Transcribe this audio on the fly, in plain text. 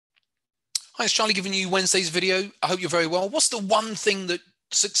Hi, it's Charlie giving you Wednesday's video. I hope you're very well. What's the one thing that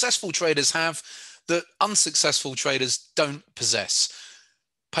successful traders have that unsuccessful traders don't possess?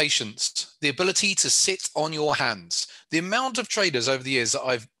 Patience, the ability to sit on your hands. The amount of traders over the years that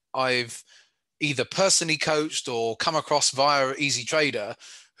I've either personally coached or come across via Easy Trader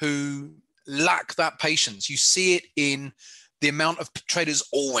who lack that patience. You see it in the amount of traders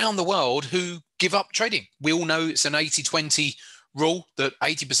all around the world who give up trading. We all know it's an 80-20 rule that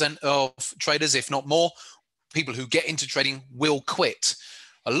 80% of traders, if not more, people who get into trading will quit.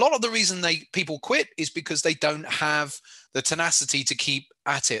 A lot of the reason people quit is because they don't have the tenacity to keep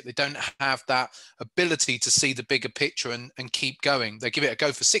at it. They don't have that ability to see the bigger picture and keep going. They give it a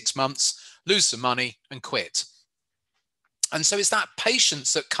go for 6 months, lose some money and quit. And so it's that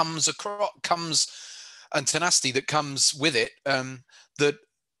patience that comes and tenacity that comes with it that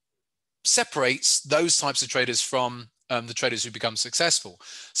separates those types of traders from the traders who become successful.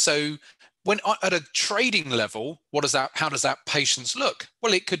 So when at a trading level, how does that patience look?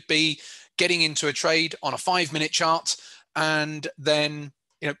 Well, it could be getting into a trade on a 5-minute chart and then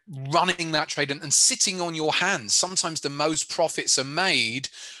running that trade and sitting on your hands. Sometimes the most profits are made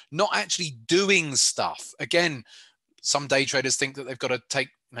not actually doing stuff. Again, some day traders think that they've got to take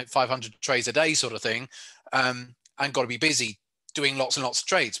 500 trades a day sort of thing and got to be busy doing lots and lots of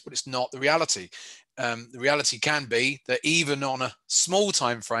trades, but it's not the reality. The reality can be that even on a small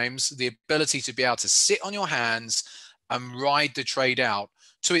time frames, the ability to be able to sit on your hands and ride the trade out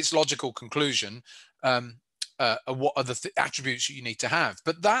to its logical conclusion, what are the attributes you need to have.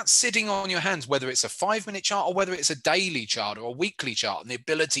 But that sitting on your hands, whether it's a 5-minute chart or whether it's a daily chart or a weekly chart, and the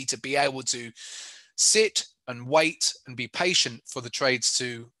ability to be able to sit and wait and be patient for the trades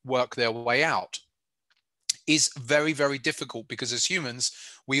to work their way out is very, very difficult, because as humans,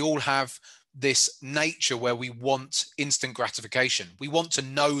 we all have this nature where we want instant gratification. We want to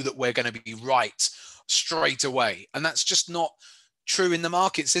know that we're going to be right straight away. And that's just not true in the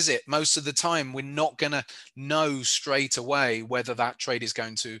markets, is it? Most of the time, we're not going to know straight away whether that trade is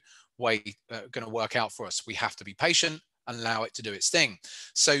going to work out for us. We have to be patient and allow it to do its thing.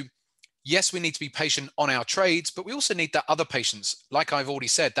 So yes, we need to be patient on our trades, but we also need that other patience. Like I've already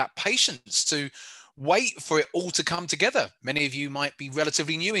said, that patience to wait for it all to come together. Many of you might be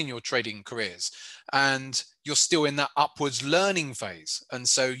relatively new in your trading careers and you're still in that upwards learning phase. And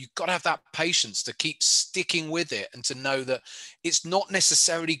so you've got to have that patience to keep sticking with it and to know that it's not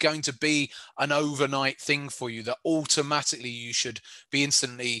necessarily going to be an overnight thing for you, that automatically you should be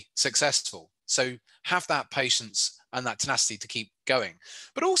instantly successful. So have that patience and that tenacity to keep going.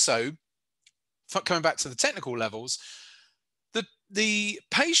 But also, coming back to the technical levels, the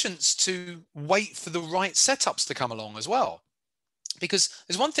patience to wait for the right setups to come along as well. Because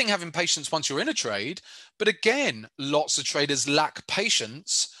there's one thing having patience once you're in a trade, but again, lots of traders lack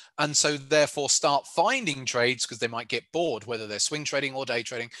patience and so therefore start finding trades because they might get bored, whether they're swing trading or day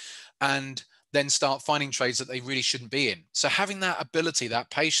trading, and then start finding trades that they really shouldn't be in. So having that ability,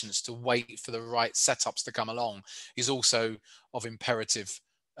 that patience to wait for the right setups to come along is also of imperative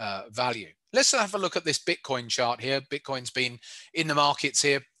value. Let's have a look at this Bitcoin chart here. Bitcoin's been in the markets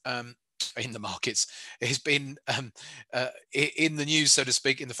here. It's been in the news, so to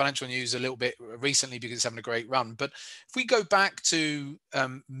speak, in the financial news a little bit recently because it's having a great run. But if we go back to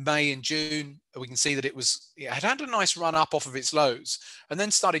May and June, we can see that it had a nice run up off of its lows and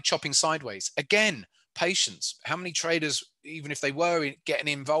then started chopping sideways. Again, patience. How many traders, even if they were getting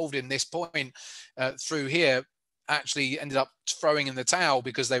involved in this point through here, actually ended up throwing in the towel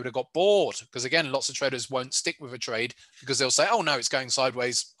because they would have got bored? Because again, lots of traders won't stick with a trade because they'll say, oh no, it's going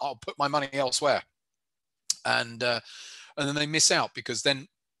sideways, I'll put my money elsewhere. And then they miss out because then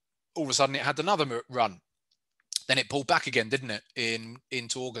all of a sudden it had another run. Then it pulled back again, didn't it,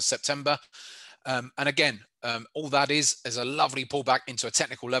 into August, September. And again, all that is a lovely pullback into a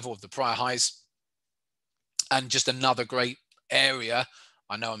technical level of the prior highs. And just another great area.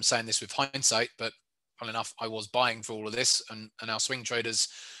 I know I'm saying this with hindsight, but enough, I was buying for all of this, and our swing traders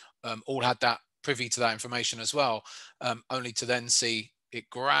all had that privy to that information as well, only to then see it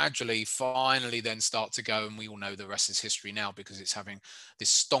gradually, finally then start to go, and we all know the rest is history now because it's having this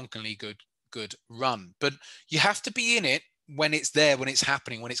stonkingly good run. But you have to be in it when it's there, when it's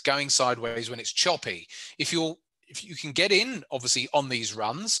happening, when it's going sideways, when it's choppy. If you can get in, obviously, on these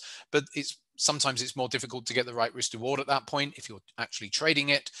runs, but sometimes it's more difficult to get the right risk reward at that point if you're actually trading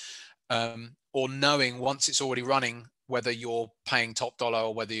it. Or knowing once it's already running whether you're paying top dollar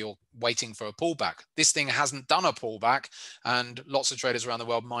or whether you're waiting for a pullback. This thing hasn't done a pullback, and lots of traders around the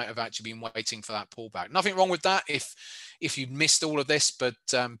world might have actually been waiting for that pullback. Nothing wrong with that if you've missed all of this, but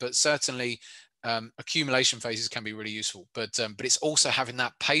certainly accumulation phases can be really useful, but it's also having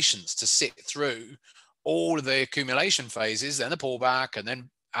that patience to sit through all of the accumulation phases, then the pullback, and then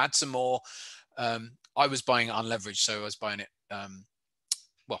add some more. I was buying it unleveraged, so I was buying it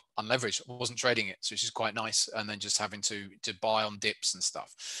well, unleveraged. I wasn't trading it, so which is quite nice, and then just having to buy on dips and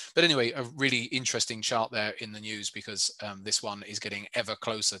stuff. But anyway, a really interesting chart there in the news, because this one is getting ever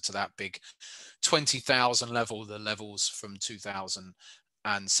closer to that big 20,000 level, the levels from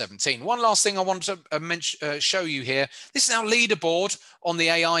 2017. One last thing I want to show you here. This is our leaderboard on the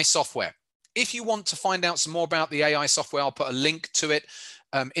AI software. If you want to find out some more about the AI software, I'll put a link to it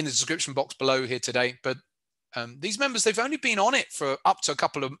in the description box below here today. But these members, they've only been on it for up to a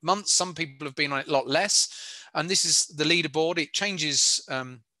couple of months. Some people have been on it a lot less. And this is the leaderboard. It changes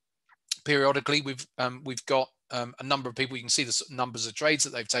periodically. We've got a number of people. You can see the numbers of trades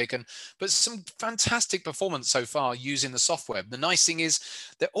that they've taken, but some fantastic performance so far using the software. The nice thing is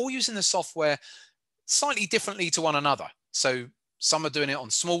they're all using the software slightly differently to one another. So some are doing it on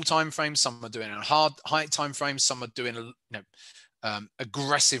small time frames, some are doing it on high time frames, some are doing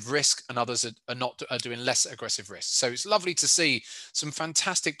aggressive risk, and others are doing less aggressive risk. So it's lovely to see some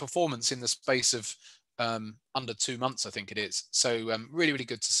fantastic performance in the space of under 2 months, I think it is. So really, really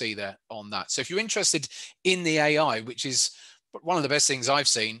good to see there on that. So if you're interested in the AI, which is one of the best things I've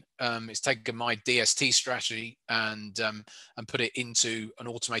seen, it's taken my DST strategy and put it into an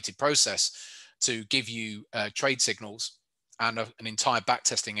automated process to give you trade signals and an entire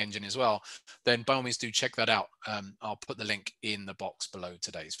backtesting engine as well, then by all means do check that out. I'll put the link in the box below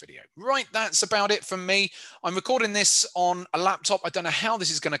today's video. Right, that's about it from me. I'm recording this on a laptop. I don't know how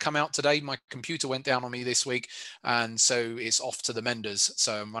this is going to come out today. My computer went down on me this week, and so it's off to the menders.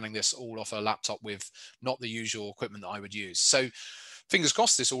 So I'm running this all off a laptop with not the usual equipment that I would use. So fingers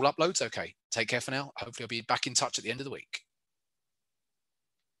crossed this all uploads okay. Take care for now. Hopefully I'll be back in touch at the end of the week.